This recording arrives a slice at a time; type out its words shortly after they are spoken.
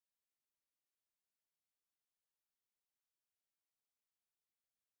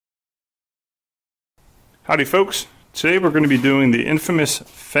Howdy folks, today we're going to be doing the infamous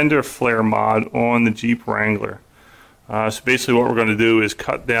fender flare mod on the Jeep Wrangler. So basically what we're going to do is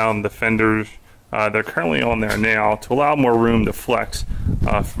cut down the fenders that are currently on there now to allow more room to flex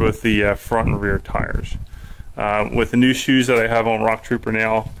for both the front and rear tires. With the new shoes that I have on RockTrooper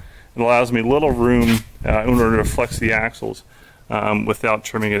now, it allows me little room in order to flex the axles without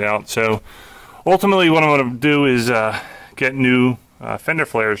trimming it out. So ultimately what I'm going to do is get new fender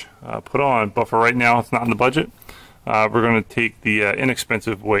flares put on, but for right now it's not in the budget. We're going to take the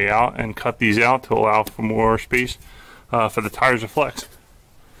inexpensive way out and cut these out to allow for more space for the tires to flex.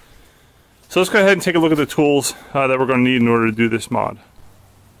 So let's go ahead and take a look at the tools that we're going to need in order to do this mod.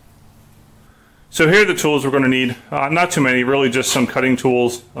 So here are the tools we're going to need. Not too many, really just some cutting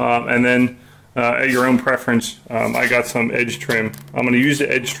tools, and then at your own preference, I got some edge trim. I'm going to use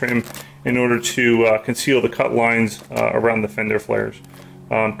the edge trim in order to conceal the cut lines around the fender flares.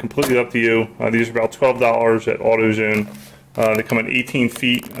 Completely up to you. These are about $12 at AutoZone. They come in 18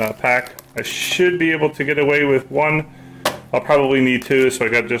 feet pack. I should be able to get away with one. I'll probably need two, so I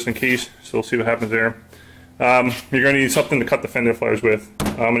got it just in case. So we'll see what happens there. You're going to need something to cut the fender flares with.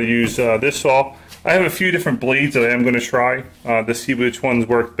 I'm going to use this saw. I have a few different blades that I am going to try to see which ones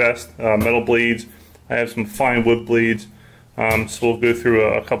work best. Metal blades. I have some fine wood blades. So we'll go through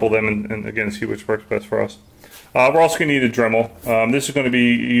a couple of them and again see which works best for us. We're also going to need a Dremel. This is going to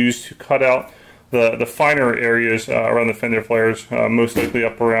be used to cut out the finer areas around the fender flares, most likely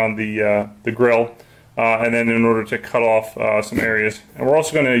up around the grill, and then in order to cut off some areas. And we're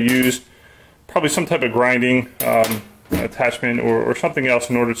also going to use probably some type of grinding attachment or something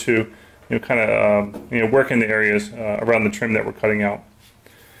else in order to kind of work in the areas around the trim that we're cutting out.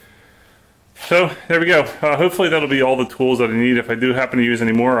 So there we go. Hopefully that'll be all the tools that I need. If I do happen to use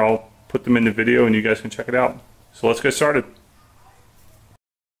any more, I'll put them in the video and you guys can check it out. So let's get started.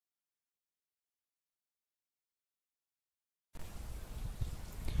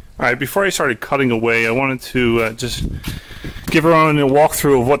 Alright, before I started cutting away, I wanted to just give everyone a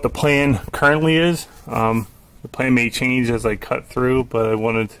walkthrough of what the plan currently is. The plan may change as I cut through, but I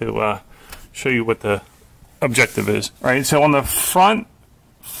wanted to show you what the objective is. Alright, so on the front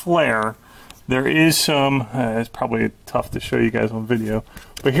flare, there is some, it's probably tough to show you guys on video,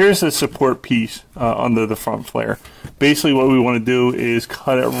 but here's the support piece under the front flare. Basically what we want to do is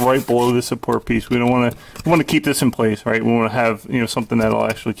cut it right below the support piece. We want to keep this in place, right? We want to have something that'll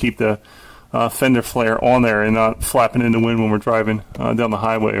actually keep the fender flare on there and not flapping in the wind when we're driving down the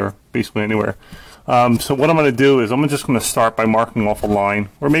highway or basically anywhere. So what I'm going to do is I'm just going to start by marking off a line,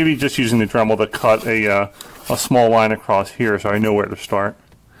 or maybe just using the Dremel to cut a small line across here so I know where to start.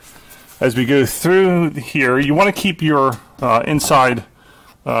 As we go through here, you want to keep your inside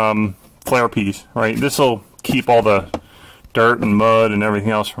flare piece, right? This will keep all the dirt and mud and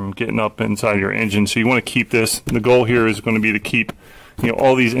everything else from getting up inside your engine. So you want to keep this. The goal here is going to be to keep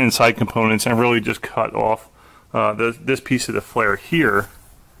all these inside components and really just cut off this piece of the flare here.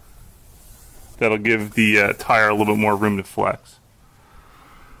 That'll give the tire a little bit more room to flex.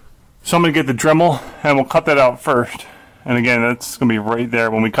 So I'm going to get the Dremel and we'll cut that out first. And again, that's going to be right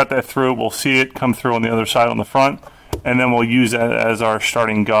there. When we cut that through, we'll see it come through on the other side on the front, and then we'll use that as our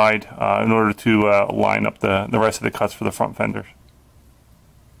starting guide in order to line up the rest of the cuts for the front fenders.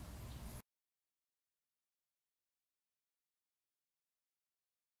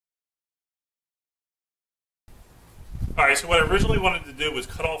 Alright, so what I originally wanted to do was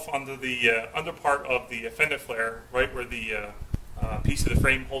cut off onto the under part of the fender flare, right where the piece of the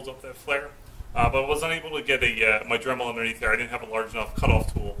frame holds up that flare. But I was unable to get my Dremel underneath there. I didn't have a large enough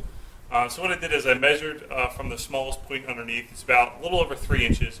cutoff tool. So what I did is I measured from the smallest point underneath. It's about a little over 3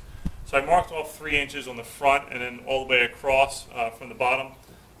 inches. So I marked off 3 inches on the front and then all the way across from the bottom.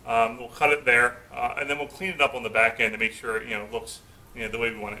 We'll cut it there, and then we'll clean it up on the back end to make sure it looks the way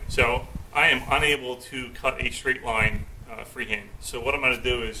we want it. So I am unable to cut a straight line freehand. So what I'm going to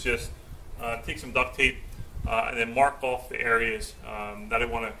do is just take some duct tape and then mark off the areas that I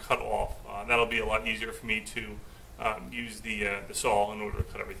want to cut off. That'll be a lot easier for me to use the saw in order to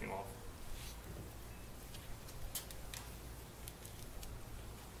cut everything off.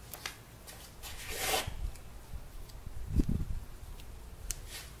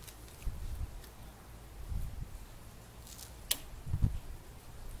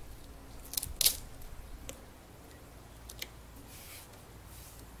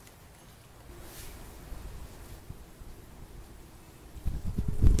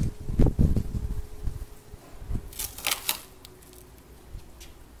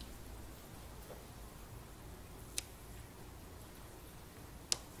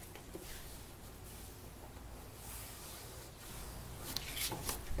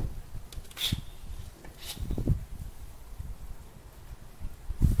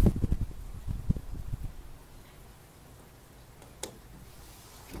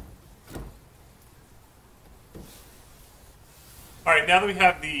 Alright, now that we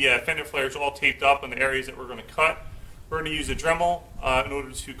have the fender flares all taped up in the areas that we're going to cut, we're going to use a Dremel in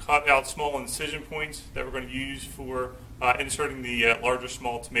order to cut out small incision points that we're going to use for inserting the larger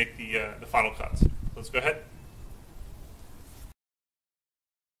small to make the final cuts. Let's go ahead.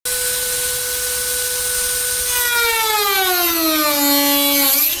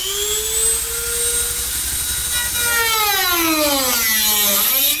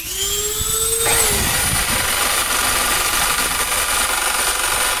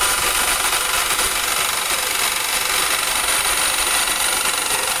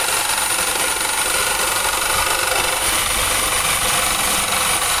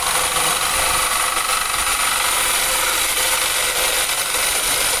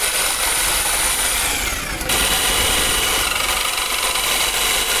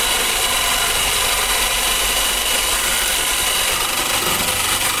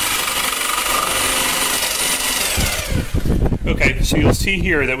 Okay, so you'll see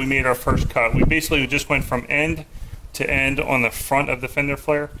here that we made our first cut. We basically just went from end to end on the front of the fender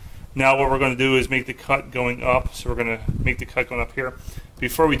flare. Now what we're going to do is make the cut going up. So we're going to make the cut going up here.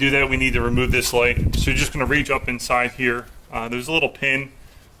 Before we do that, we need to remove this light. So you're just going to reach up inside here. There's a little pin,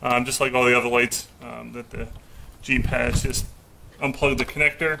 just like all the other lights that the Jeep has. Just unplug the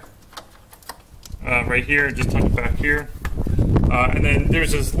connector right here, just tuck it back here. And then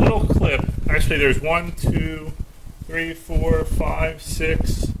there's this little clip. Actually, there's 1, 2, 3, 4, 5,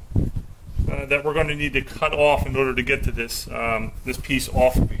 6 that we're going to need to cut off in order to get to this this piece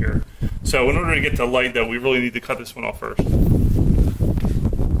off of here. So in order to get the light, though, we really need to cut this one off first.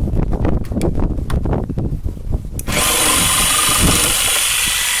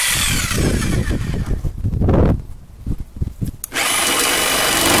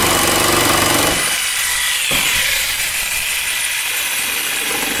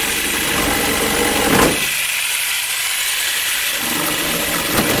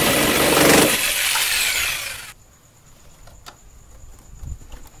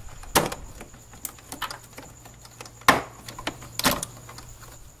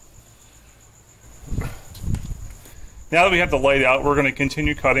 Now that we have the light out, we're going to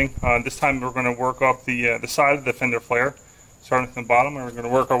continue cutting. This time we're going to work up the side of the fender flare, starting from the bottom, and we're going to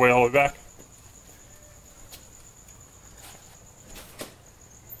work our way all the way back.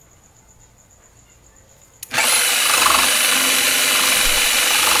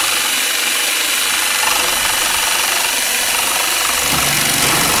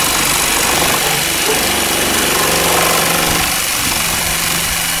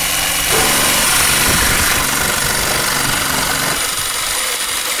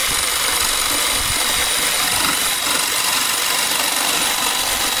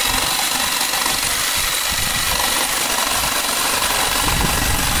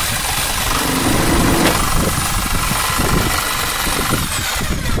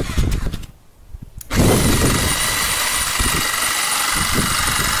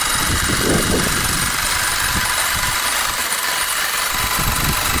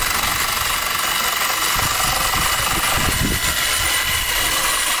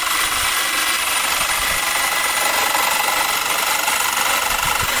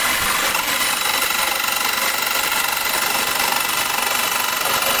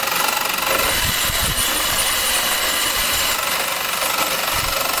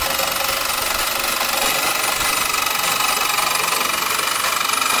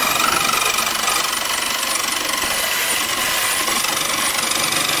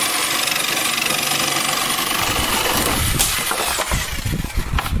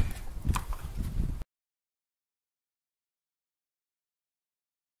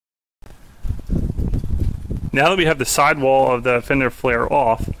 Now that we have the sidewall of the fender flare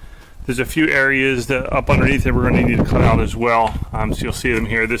off, there's a few areas that up underneath it we're going to need to cut out as well. So you'll see them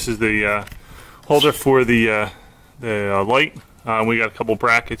here. This is the holder for the light. We got a couple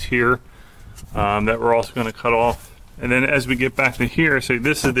brackets here that we're also going to cut off. And then as we get back to here, so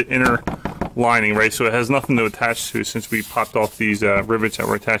this is the inner lining, right? So it has nothing to attach to since we popped off these rivets that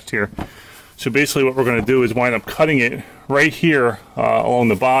were attached here. So basically what we're going to do is wind up cutting it right here along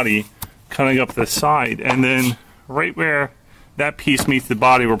the body, cutting up the side, and then right where that piece meets the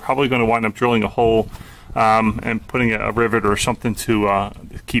body, we're probably going to wind up drilling a hole and putting a rivet or something to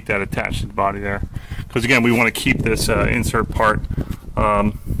keep that attached to the body there. Because again, we want to keep this insert part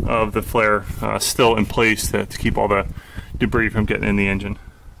of the flare still in place to keep all the debris from getting in the engine.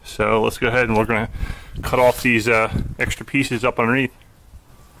 So let's go ahead and we're going to cut off these extra pieces up underneath.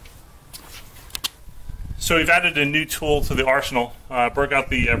 So we've added a new tool to the arsenal. Broke out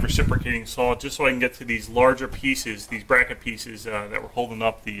the reciprocating saw just so I can get to these larger pieces, these bracket pieces that were holding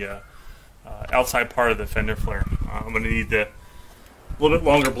up the outside part of the fender flare. I'm going to need to little bit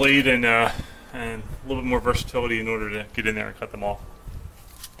longer blade and a little bit more versatility in order to get in there and cut them off.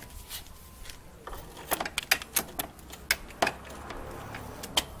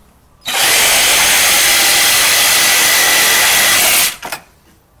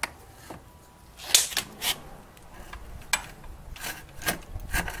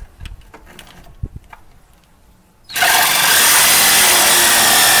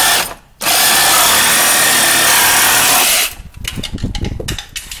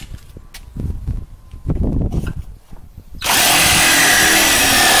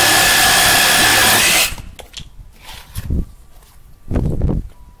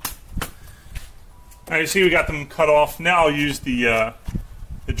 Alright, see we got them cut off. Now I'll use the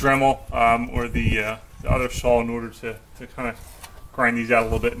Dremel or the other saw in order to kind of grind these out a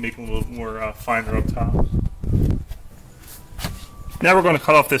little bit and make them a little more finer up top. Now we're going to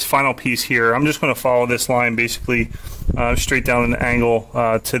cut off this final piece here. I'm just going to follow this line basically straight down an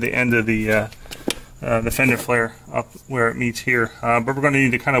angle to the end of the fender flare up where it meets here. But we're going to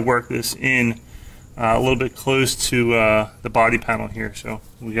need to kind of work this in a little bit close to the body panel here, so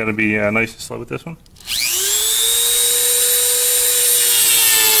we got to be nice and slow with this one.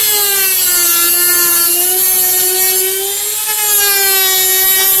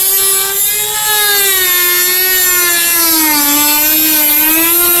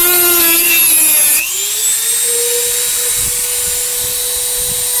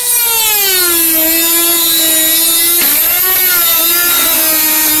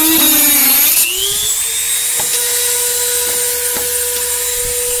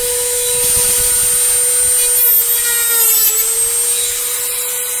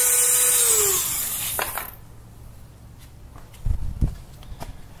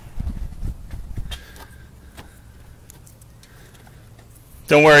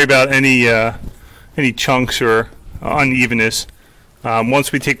 Don't worry about any chunks or unevenness.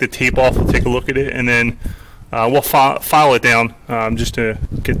 Once we take the tape off, we'll take a look at it, and then we'll file it down just to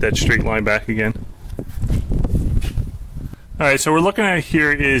get that straight line back again. Alright, so we're looking at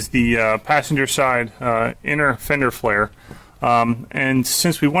here is the passenger side inner fender flare. And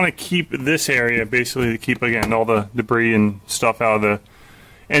since we want to keep this area, basically to keep, again, all the debris and stuff out of the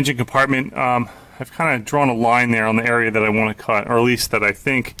engine compartment, I've kind of drawn a line there on the area that I want to cut, or at least that I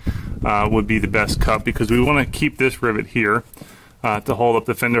think would be the best cut, because we want to keep this rivet here to hold up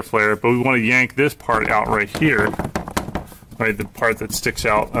the fender flare, but we want to yank this part out right here, right, the part that sticks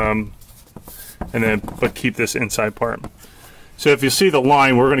out, but keep this inside part. So if you see the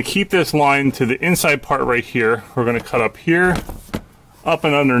line, we're going to keep this line to the inside part right here. We're going to cut up here, up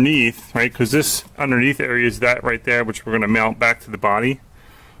and underneath, right, because this underneath area is that right there, which we're going to mount back to the body.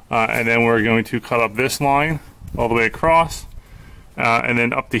 And then we're going to cut up this line all the way across, and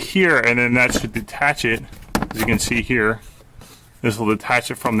then up to here, and then that should detach it, as you can see here. This will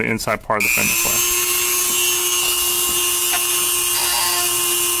detach it from the inside part of the fender flare.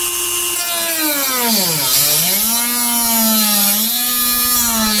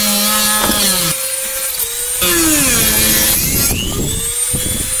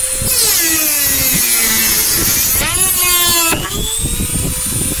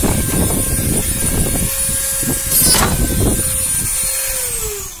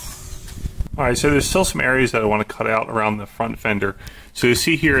 Alright, so there's still some areas that I want to cut out around the front fender. So you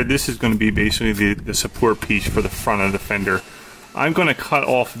see here, this is going to be basically the support piece for the front of the fender. I'm going to cut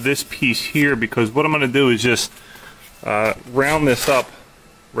off this piece here because what I'm going to do is just round this up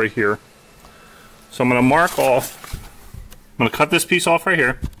right here. So I'm going to mark off, I'm going to cut this piece off right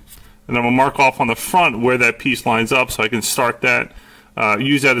here, and I'm going to mark off on the front where that piece lines up so I can start that,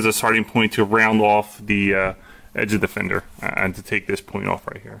 use that as a starting point to round off the edge of the fender and to take this point off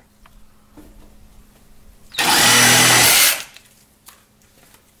right here.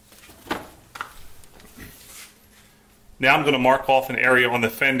 Now I'm going to mark off an area on the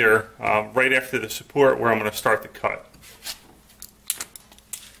fender right after the support where I'm going to start the cut.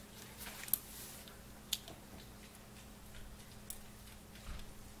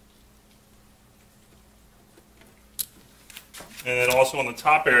 And then also on the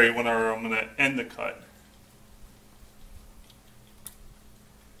top area when I'm going to end the cut.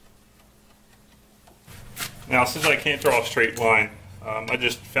 Now since I can't draw a straight line, I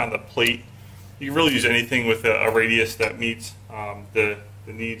just found a plate. You can really use anything with a radius that meets the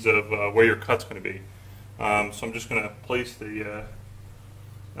needs of where your cut's going to be. So I'm just going to place the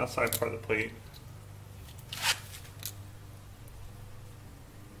outside part of the plate.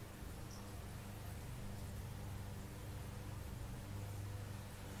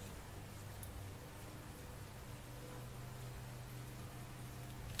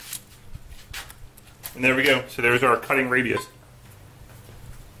 And there we go. So there's our cutting radius.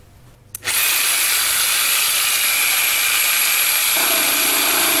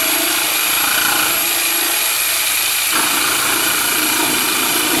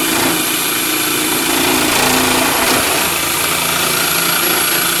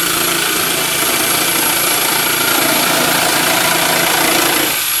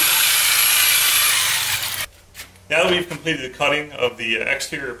 completed the cutting of the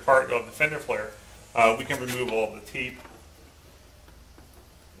exterior part of the fender flare, we can remove all the tape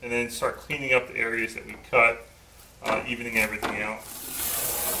and then start cleaning up the areas that we cut, evening everything out.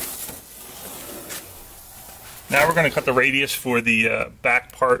 Now we're going to cut the radius for the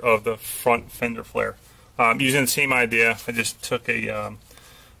back part of the front fender flare. Using the same idea, I just took a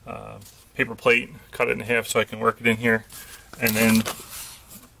paper plate, cut it in half so I can work it in here, and then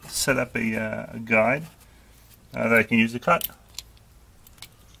set up a guide that I can use to cut.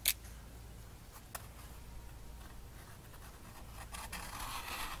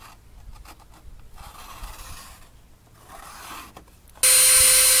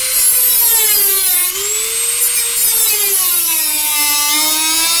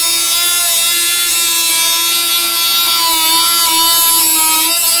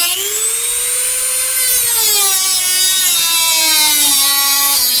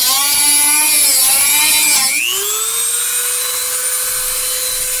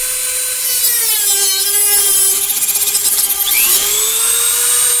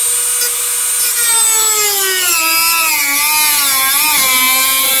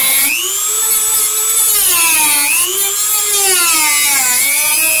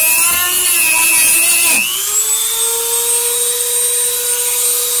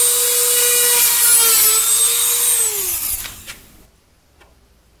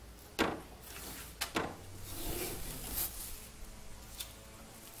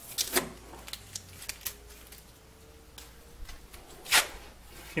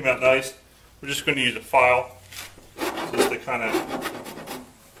 Came out nice. We're just going to use a file just to kind of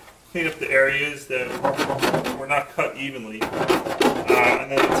clean up the areas that were not cut evenly, and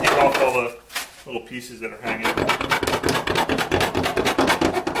then take off all the little pieces that are hanging.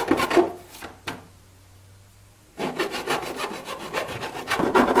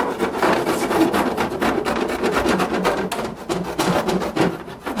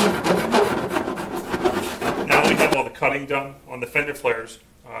 Now that we have all the cutting done on the fender flares,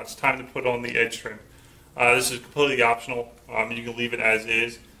 it's time to put on the edge trim. This is completely optional. You can leave it as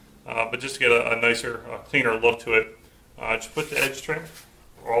is, but just to get a nicer, cleaner look to it, just put the edge trim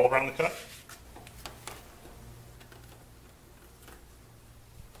all around the cut.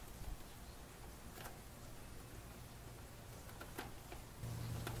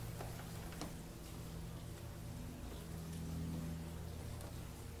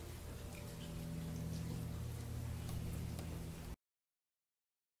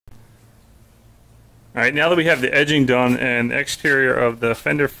 Alright, now that we have the edging done and the exterior of the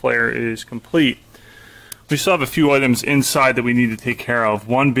fender flare is complete, we still have a few items inside that we need to take care of.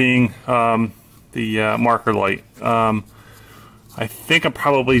 One being the marker light. I think I'm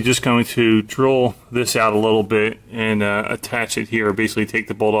probably just going to drill this out a little bit and attach it here. Basically take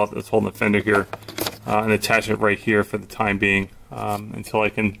the bolt off that's holding the fender here and attach it right here for the time being until I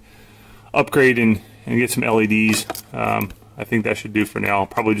can upgrade and get some LEDs. I think that should do for now. I'll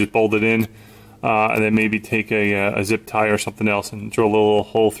probably just bolt it in. And then maybe take a zip tie or something else and drill a little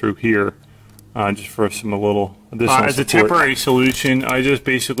hole through here just for some little additional As a temporary solution, I just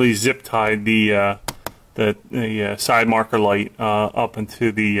basically zip tied the side marker light up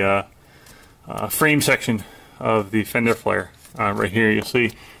into the frame section of the fender flare. Right here you'll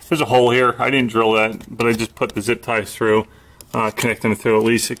see there's a hole here. I didn't drill that, but I just put the zip ties through, connect them through. At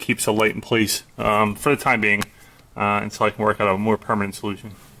least it keeps the light in place for the time being until I can work out a more permanent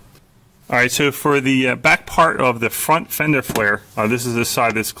solution. Alright, so for the back part of the front fender flare, this is the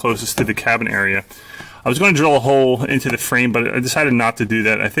side that's closest to the cabin area. I was going to drill a hole into the frame, but I decided not to do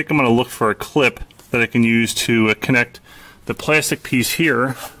that. I think I'm going to look for a clip that I can use to connect the plastic piece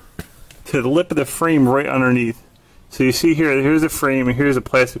here to the lip of the frame right underneath. So you see here, here's the frame and here's the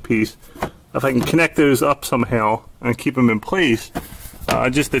plastic piece. If I can connect those up somehow and keep them in place,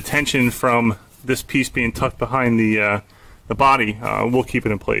 just the tension from this piece being tucked behind the body will keep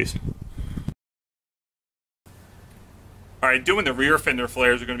it in place. Alright, doing the rear fender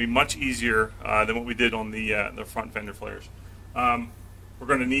flares are going to be much easier than what we did on the front fender flares. We're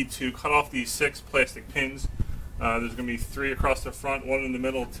going to need to cut off these 6 plastic pins. There's going to be 3 across the front, 1 in the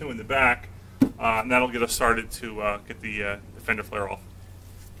middle, 2 in the back, and that'll get us started to get the fender flare off.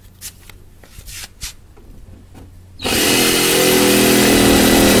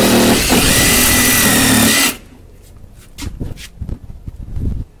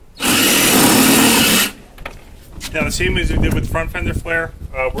 Now the same as we did with the front fender flare,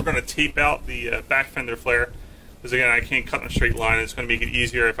 we're going to tape out the back fender flare, because again I can't cut in a straight line. It's going to make it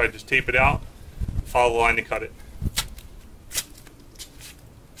easier if I just tape it out, follow the line to cut it.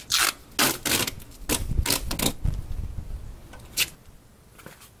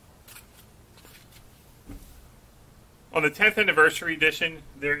 On the 10th anniversary edition,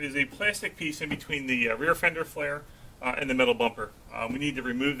 there is a plastic piece in between the rear fender flare and the metal bumper. We need to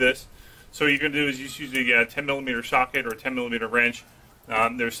remove this. So what you're going to do is just use a 10mm socket or a 10mm wrench.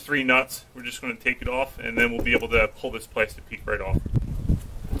 There's 3 nuts. We're just going to take it off, and then we'll be able to pull this plastic piece right off.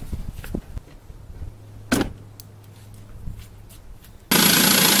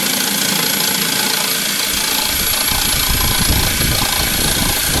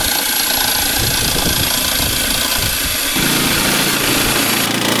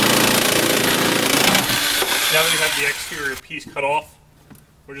 Now that we have the exterior piece cut off,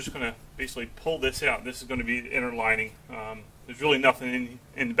 we're just going to basically pull this out. This is going to be the inner lining. There's really nothing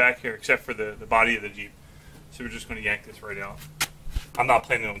in the back here except for the body of the Jeep. So we're just going to yank this right out. I'm not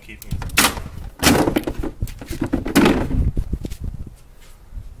planning on keeping it.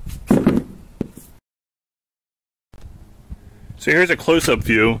 So here's a close-up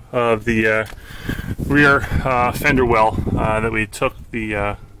view of the rear fender well that we took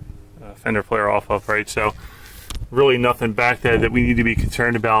the fender flare off of, right? So really nothing back there that we need to be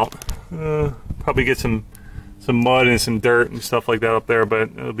concerned about. Probably get some mud and some dirt and stuff like that up there,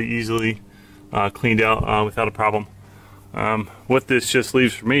 but it'll be easily cleaned out without a problem. What this just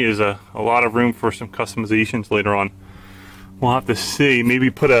leaves for me is a lot of room for some customizations later on. We'll have to see, maybe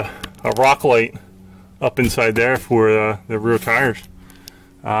put a rock light up inside there for the rear tires.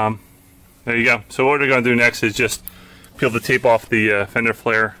 There you go. So what we're going to do next is just peel the tape off the fender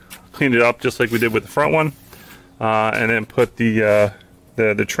flare, clean it up just like we did with the front one, and then put the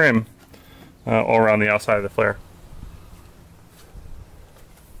trim all around the outside of the flare.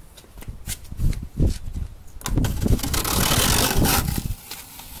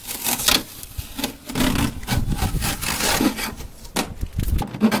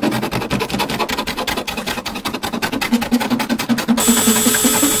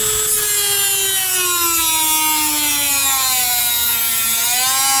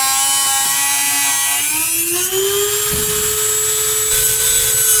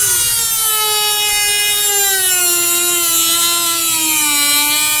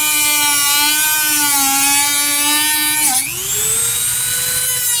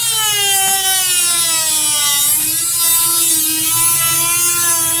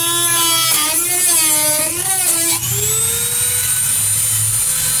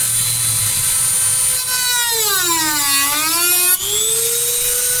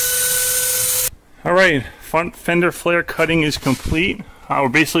 Alright, front fender flare cutting is complete. We're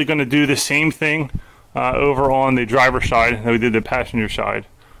basically going to do the same thing over on the driver's side that we did the passenger side.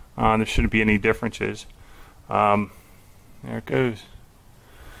 There shouldn't be any differences. There it goes.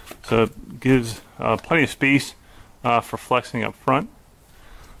 So it gives plenty of space for flexing up front.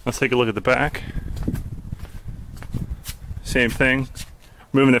 Let's take a look at the back. Same thing.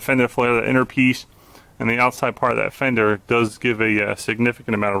 Removing the fender flare, the inner piece, and the outside part of that fender does give a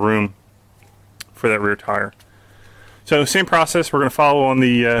significant amount of room for that rear tire. So same process we're going to follow on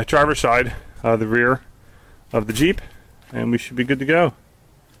the driver's side, the rear of the Jeep, and we should be good to go.